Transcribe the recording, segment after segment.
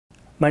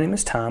My name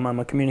is Tom. I'm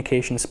a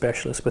communications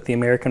specialist with the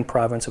American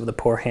Province of the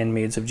Poor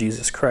Handmaids of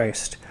Jesus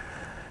Christ.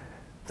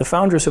 The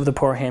foundress of the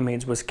Poor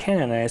Handmaids was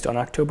canonized on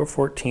October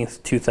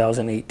 14th,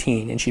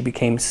 2018, and she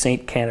became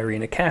Saint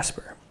Caterina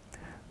Casper.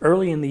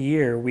 Early in the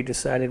year, we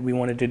decided we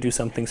wanted to do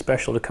something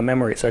special to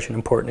commemorate such an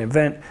important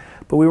event,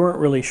 but we weren't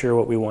really sure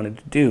what we wanted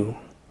to do.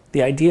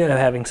 The idea of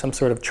having some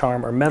sort of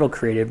charm or medal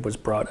created was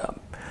brought up.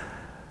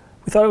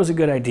 We thought it was a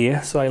good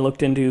idea, so I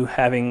looked into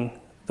having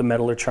the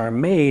medal or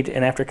charm made,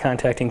 and after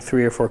contacting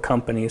 3 or 4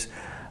 companies,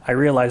 I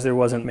realized there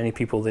wasn't many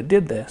people that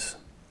did this.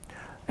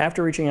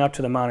 After reaching out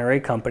to the Monterey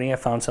company, I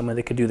found someone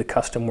that could do the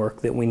custom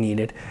work that we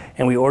needed,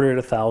 and we ordered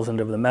 1,000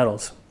 of the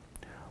medals.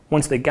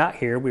 Once they got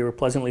here, we were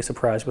pleasantly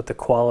surprised with the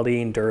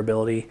quality and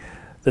durability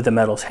that the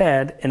medals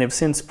had, and have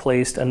since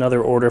placed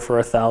another order for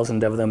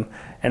 1,000 of them,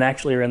 and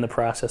actually are in the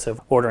process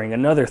of ordering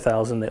another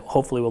 1,000 that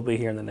hopefully will be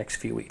here in the next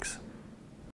few weeks.